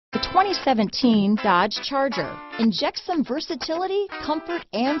2017 Dodge Charger. Inject some versatility, comfort,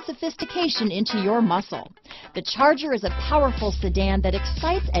 and sophistication into your muscle. The Charger is a powerful sedan that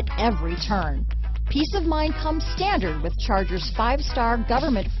excites at every turn. Peace of mind comes standard with Charger's 5-star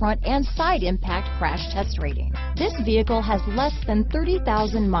government front and side impact crash test rating. This vehicle has less than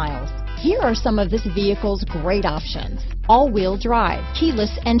 30,000 miles. Here are some of this vehicle's great options: all-wheel drive,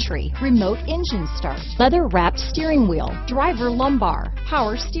 keyless entry, remote engine start, leather-wrapped steering wheel, driver lumbar,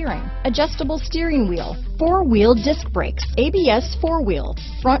 power steering, adjustable steering wheel, 4-wheel disc brakes, ABS 4-wheel,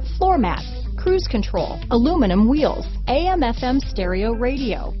 front floor mats, cruise control, aluminum wheels, AM/FM stereo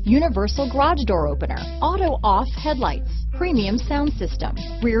radio, universal garage door opener, auto-off headlights, premium sound system,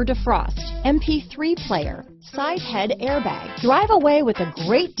 rear defrost, MP3 player, side head airbag. Drive away with a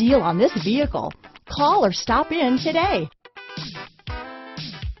great deal on this vehicle. Call or stop in today.